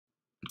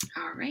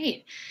All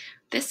right,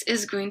 this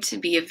is going to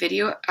be a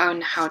video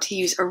on how to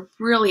use a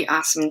really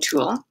awesome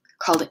tool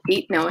called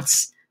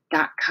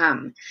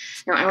 8notes.com.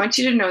 Now, I want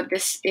you to know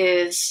this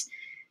is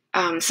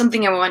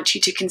something I want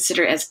you to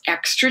consider as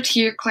extra to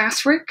your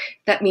classwork.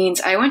 That means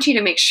I want you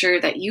to make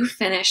sure that you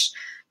finish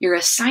your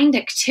assigned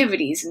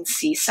activities in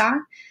Seesaw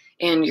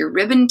and your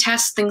ribbon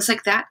tests, things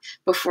like that,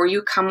 before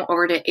you come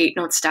over to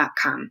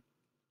 8notes.com.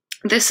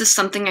 This is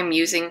something I'm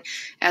using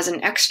as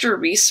an extra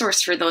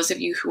resource for those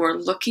of you who are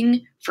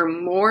looking for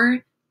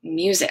more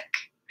music.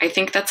 I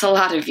think that's a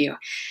lot of you.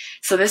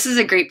 So this is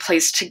a great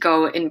place to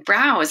go and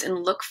browse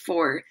and look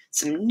for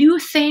some new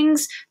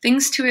things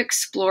to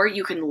explore.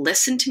 You can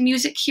listen to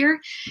music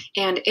here,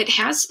 and it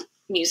has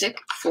music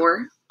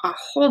for a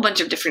whole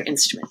bunch of different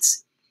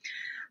instruments.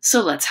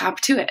 So let's hop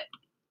to it.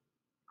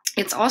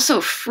 It's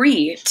also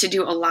free to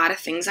do a lot of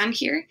things on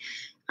here.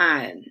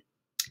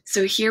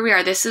 So here we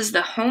are. This is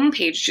the home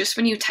page just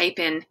when you type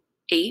in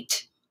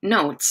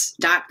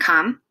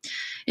 8notes.com,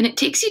 and it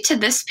takes you to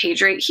this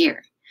page right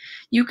here.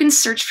 You can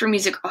search for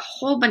music a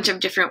whole bunch of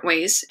different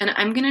ways, and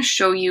I'm going to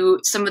show you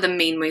some of the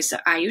main ways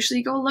that I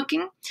usually go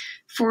looking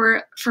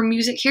for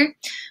music here.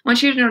 I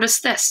want you to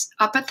notice this.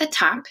 Up at the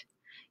top,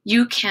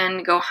 you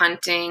can go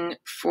hunting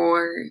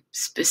for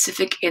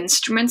specific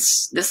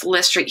instruments. This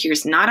list right here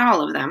is not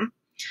all of them.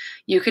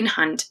 You can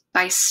hunt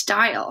by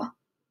style.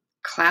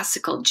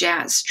 Classical,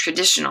 jazz,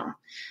 traditional,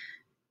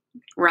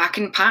 rock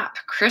and pop,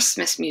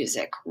 Christmas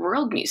music,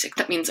 world music.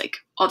 That means like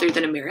other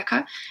than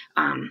America,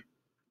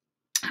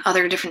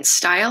 other different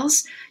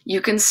styles.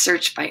 You can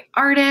search by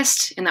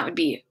artist, and that would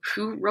be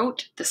who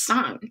wrote the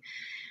song.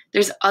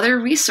 There's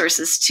other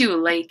resources too,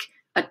 like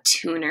a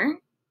tuner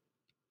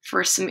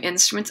for some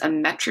instruments, a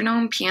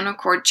metronome, piano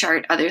chord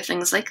chart, other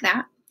things like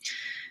that.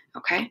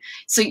 Okay,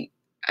 so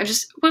I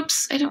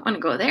don't want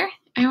to go there.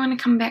 I want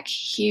to come back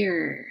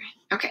here.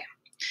 Okay.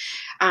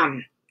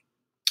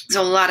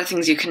 So a lot of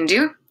things you can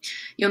do.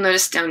 You'll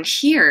notice down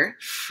here,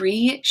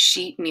 free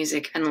sheet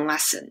music and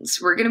lessons.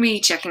 We're going to be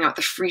checking out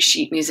the free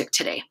sheet music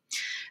today.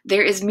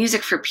 There is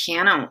music for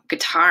piano,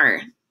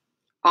 guitar,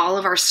 all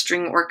of our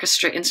string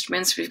orchestra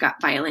instruments. We've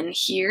got violin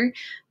here,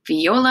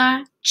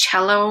 viola,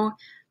 cello,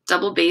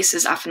 double bass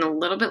is often a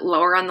little bit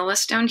lower on the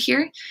list down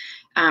here.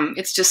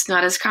 It's just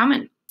not as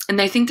common. And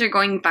I think they're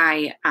going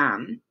by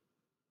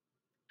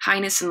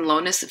highness and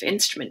lowness of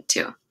instrument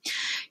too.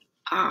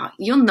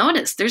 You'll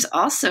notice there's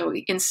also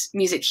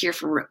music here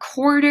for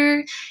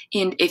recorder,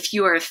 and if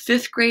you are a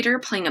fifth grader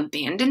playing a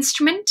band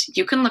instrument,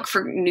 you can look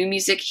for new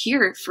music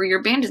here for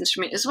your band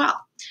instrument as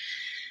well.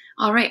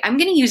 All right, I'm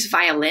going to use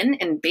violin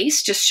and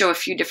bass, just show a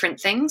few different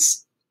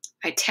things.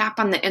 I tap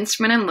on the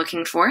instrument I'm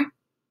looking for,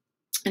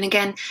 and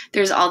again,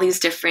 there's all these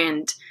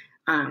different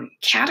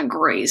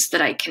categories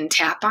that I can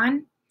tap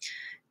on,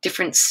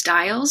 different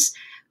styles.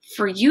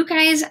 For you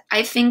guys,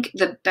 I think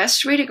the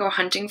best way to go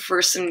hunting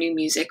for some new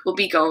music will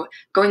be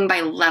going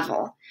by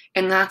level,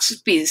 and that's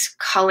what these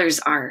colors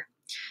are.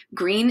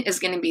 Green is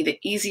going to be the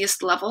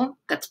easiest level.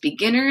 That's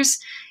beginners.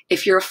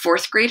 If you're a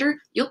fourth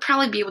grader, you'll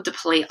probably be able to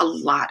play a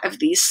lot of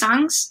these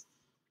songs.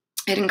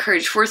 I'd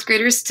encourage fourth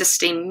graders to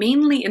stay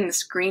mainly in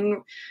this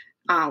green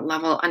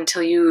level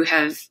until you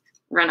have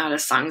run out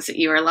of songs that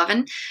you are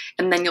loving,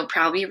 and then you'll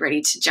probably be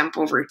ready to jump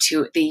over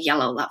to the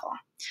yellow level.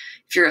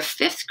 If you're a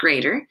fifth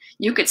grader,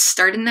 you could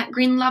start in that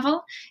green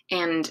level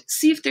and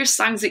see if there's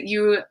songs that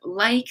you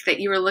like,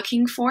 that you are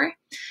looking for.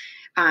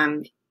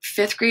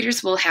 Fifth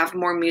graders will have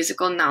more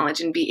musical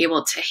knowledge and be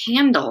able to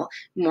handle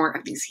more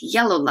of these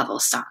yellow level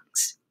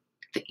songs,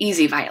 the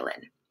easy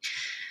violin.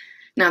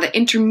 Now, the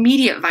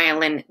intermediate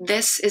violin,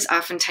 this is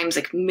oftentimes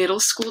like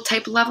middle school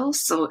type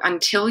levels. So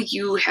until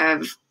you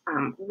have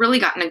really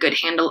gotten a good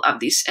handle of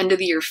these end of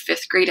the year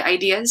fifth grade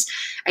ideas,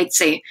 I'd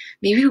say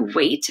maybe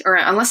wait, or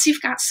unless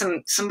you've got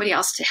somebody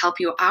else to help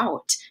you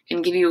out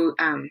and give you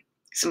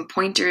some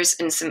pointers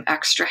and some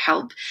extra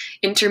help.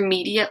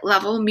 Intermediate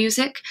level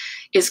music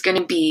is going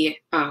to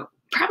be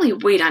probably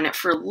wait on it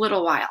for a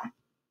little while.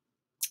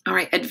 All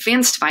right,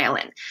 advanced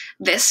violin.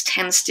 This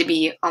tends to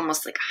be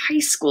almost like high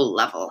school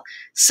level.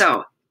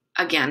 So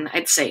again,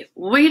 I'd say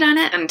wait on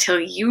it until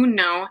you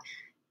know,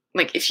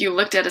 like if you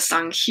looked at a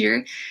song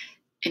here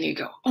and you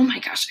go, oh my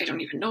gosh, I don't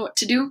even know what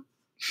to do.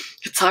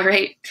 It's all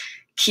right.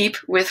 Keep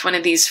with one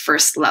of these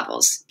first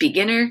levels.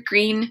 Beginner,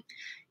 green,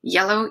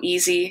 yellow,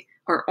 easy,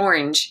 or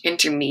orange,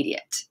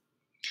 intermediate.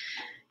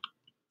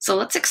 So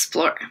let's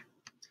explore.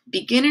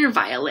 Beginner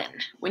violin.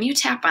 When you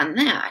tap on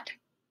that,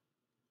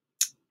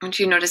 I want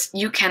you to notice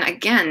you can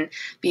again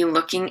be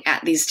looking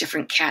at these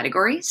different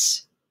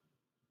categories.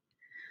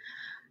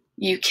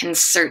 You can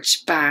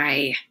search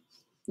by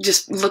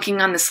just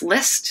looking on this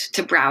list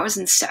to browse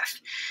and stuff.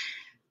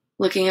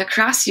 Looking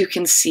across, you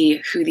can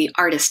see who the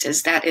artist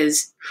is. That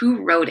is,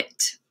 who wrote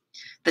it.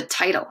 The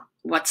title.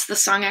 What's the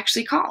song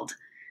actually called?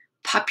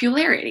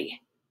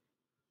 Popularity.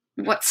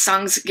 What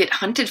songs get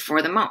hunted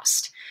for the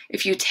most?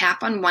 If you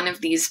tap on one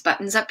of these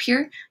buttons up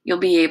here, you'll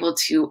be able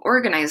to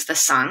organize the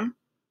song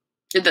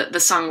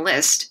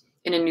list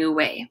in a new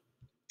way.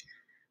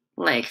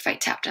 Like if I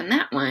tapped on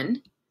that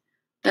one,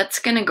 That's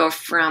going to go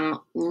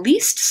from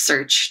least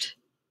searched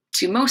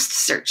to most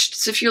searched.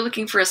 So if you're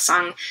looking for a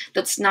song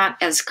that's not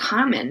as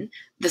common,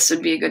 this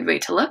would be a good way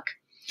to look.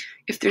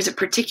 If there's a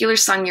particular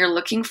song you're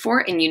looking for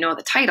and you know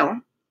the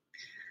title,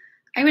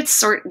 I would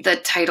sort the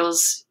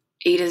titles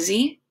A to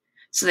Z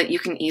so that you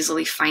can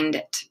easily find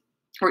it,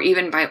 or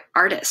even by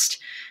artist.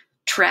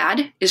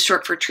 Trad is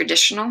short for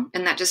traditional,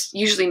 and that just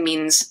usually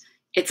means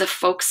it's a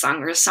folk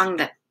song or a song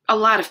that a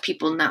lot of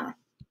people know.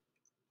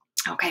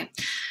 Okay,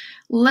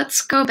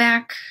 let's go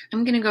back.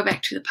 I'm going to go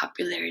back to the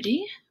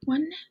popularity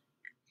one.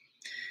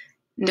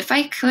 And if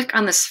I click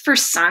on this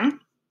first song,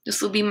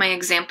 this will be my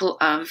example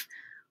of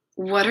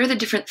what are the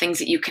different things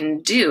that you can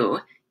do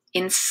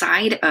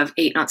inside of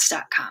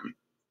 8notes.com.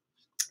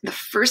 The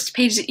first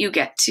page that you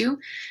get to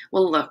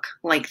will look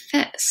like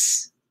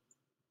this.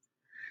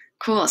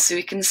 Cool, so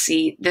we can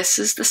see this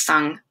is the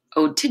song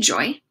Ode to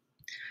Joy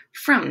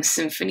from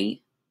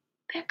Symphony,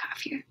 back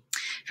off here,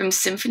 from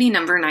Symphony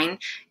No. 9,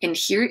 and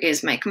here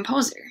is my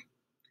composer,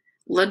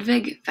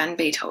 Ludwig van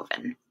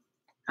Beethoven.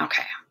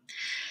 Okay.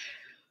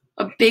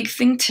 A big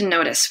thing to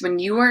notice when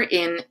you are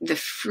in the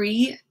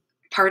free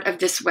part of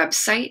this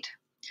website,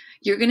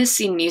 you're going to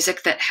see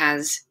music that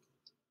has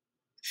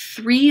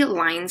 3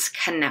 lines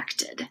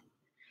connected.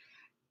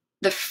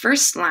 The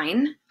first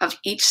line of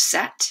each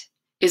set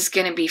is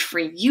going to be for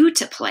you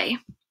to play.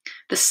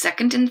 The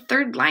second and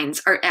third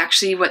lines are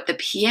actually what the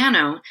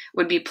piano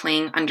would be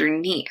playing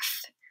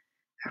underneath.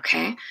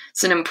 Okay,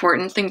 so an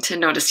important thing to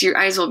notice, your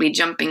eyes will be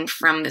jumping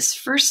from this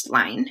first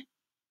line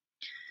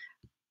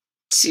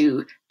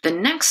to the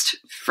next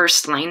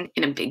first line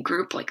in a big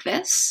group like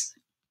this.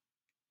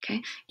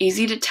 Okay,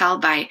 easy to tell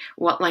by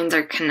what lines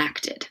are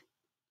connected.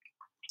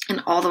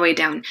 And all the way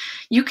down.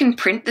 You can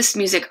print this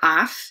music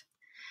off.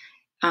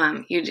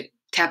 You'd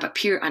tap up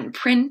here on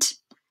print,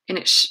 and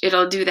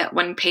it'll do that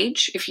one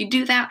page. If you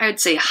do that, I would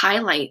say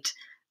highlight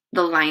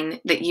the line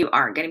that you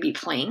are going to be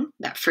playing,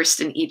 that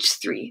first in each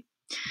 3.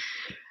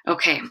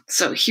 Okay,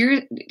 so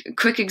here, a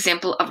quick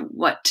example of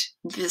what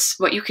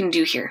you can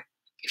do here.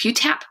 If you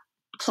tap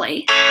play,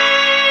 you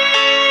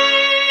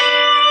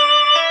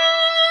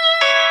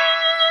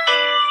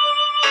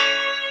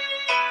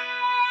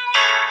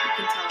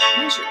can tell what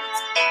measure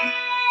it's in.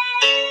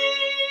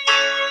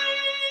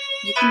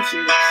 You can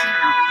hear the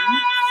piano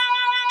underneath.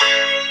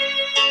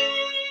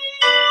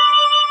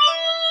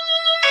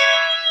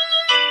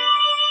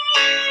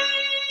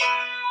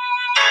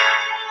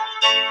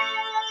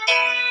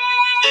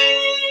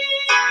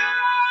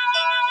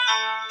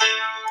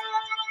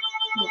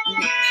 I'm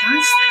going to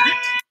pause that.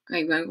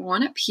 I'm going to go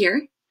on up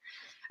here.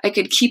 I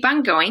could keep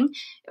on going.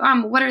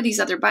 What are these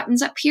other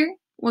buttons up here?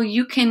 Well,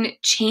 you can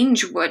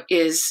change what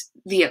is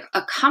the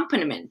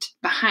accompaniment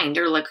behind,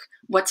 or like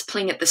what's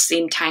playing at the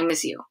same time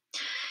as you.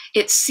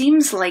 It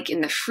seems like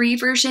in the free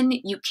version,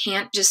 you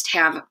can't just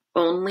have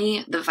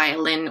only the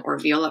violin or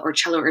viola or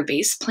cello or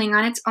bass playing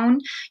on its own.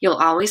 You'll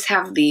always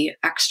have the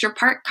extra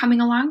part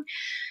coming along.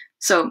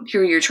 So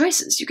here are your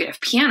choices. You could have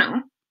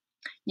piano.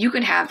 You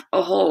could have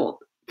a whole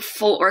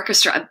full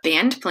orchestra, a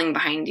band playing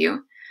behind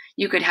you.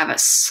 You could have a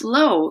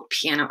slow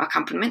piano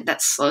accompaniment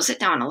that slows it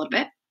down a little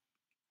bit.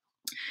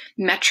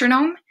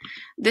 Metronome.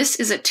 This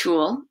is a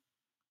tool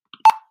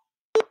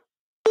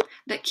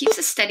that keeps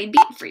a steady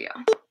beat for you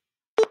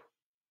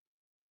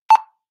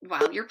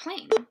while you're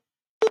playing.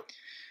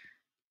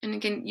 And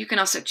again, you can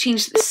also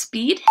change the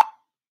speed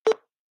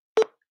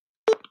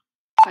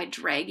by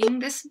dragging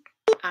this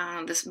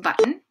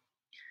button.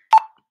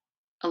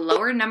 A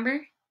lower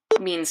number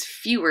means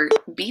fewer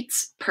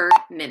beats per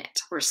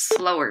minute, or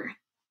slower.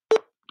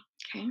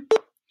 Okay.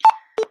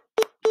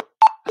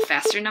 A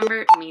faster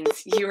number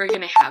means you are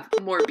going to have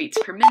more beats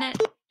per minute,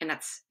 and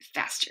that's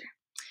faster.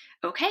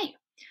 Okay,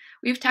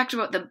 we've talked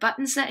about the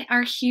buttons that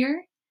are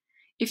here.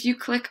 If you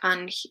click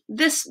on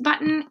this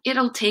button,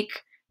 it'll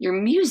take your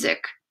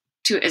music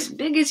to as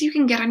big as you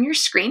can get on your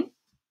screen,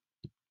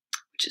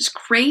 which is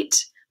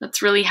great.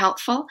 That's really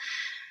helpful.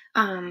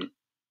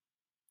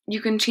 You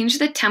can change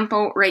the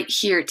tempo right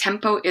here.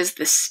 Tempo is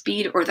the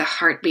speed or the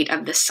heartbeat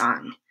of the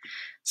song.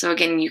 So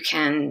again, you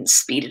can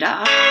speed it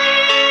up.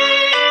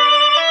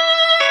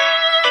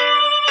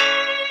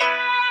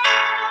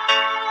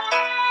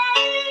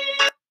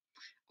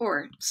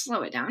 Or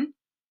slow it down.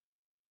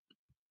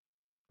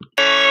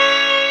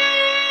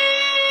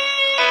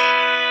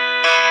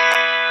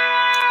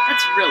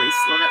 That's really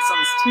slow. That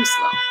sounds too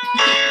slow.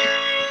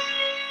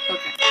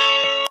 Okay.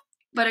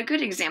 But a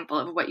good example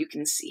of what you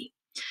can see.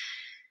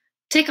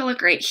 Take a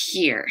look right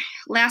here.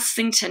 Last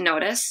thing to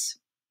notice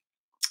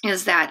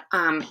is that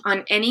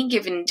on any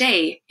given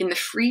day in the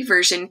free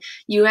version,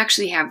 you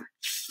actually have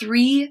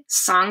 3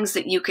 songs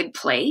that you could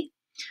play.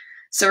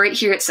 So right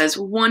here it says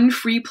 1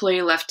 free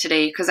play left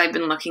today, because I've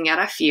been looking at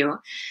a few.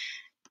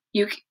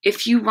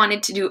 If you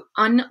wanted to do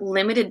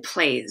unlimited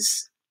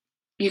plays,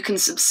 you can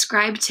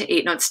subscribe to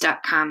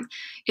 8notes.com.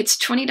 It's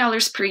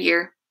 $20 per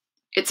year.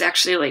 It's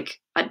actually like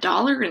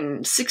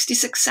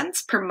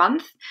 $1.66 per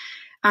month.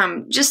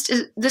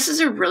 This is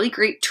a really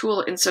great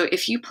tool, and so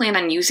if you plan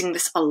on using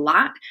this a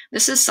lot,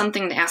 this is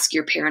something to ask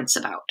your parents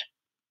about.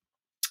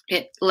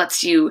 It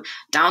lets you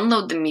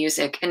download the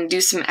music and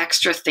do some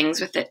extra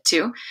things with it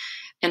too.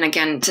 And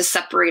again, to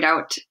separate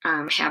out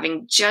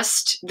having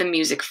just the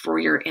music for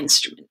your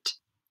instrument.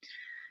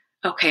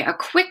 Okay, a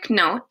quick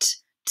note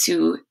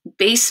to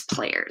bass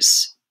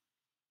players.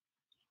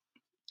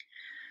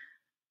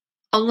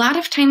 A lot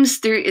of times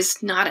there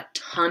is not a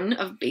ton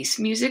of bass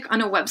music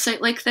on a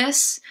website like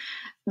this.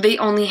 They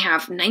only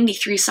have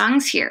 93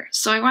 songs here.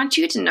 So I want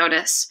you to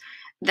notice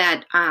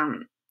that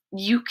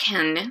you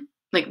can,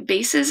 like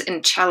basses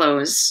and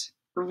cellos,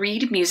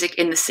 read music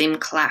in the same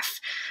clef.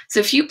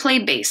 So if you play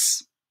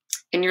bass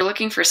and you're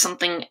looking for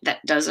something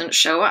that doesn't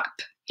show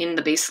up in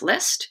the bass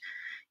list,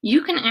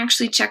 you can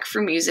actually check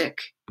for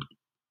music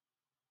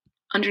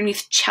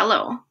underneath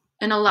cello.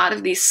 And a lot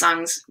of these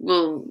songs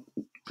you'll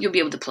be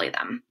able to play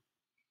them.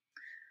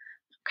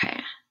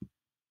 Okay.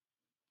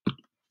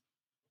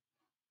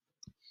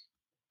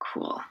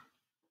 Cool.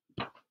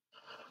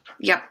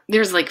 Yep,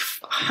 there's like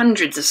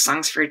hundreds of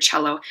songs for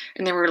cello,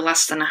 and there were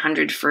less than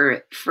 100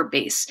 for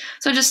bass.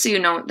 So just so you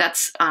know,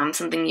 that's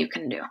something you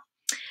can do.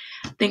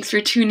 Thanks for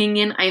tuning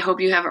in. I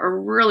hope you have a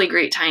really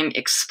great time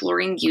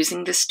exploring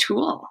using this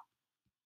tool.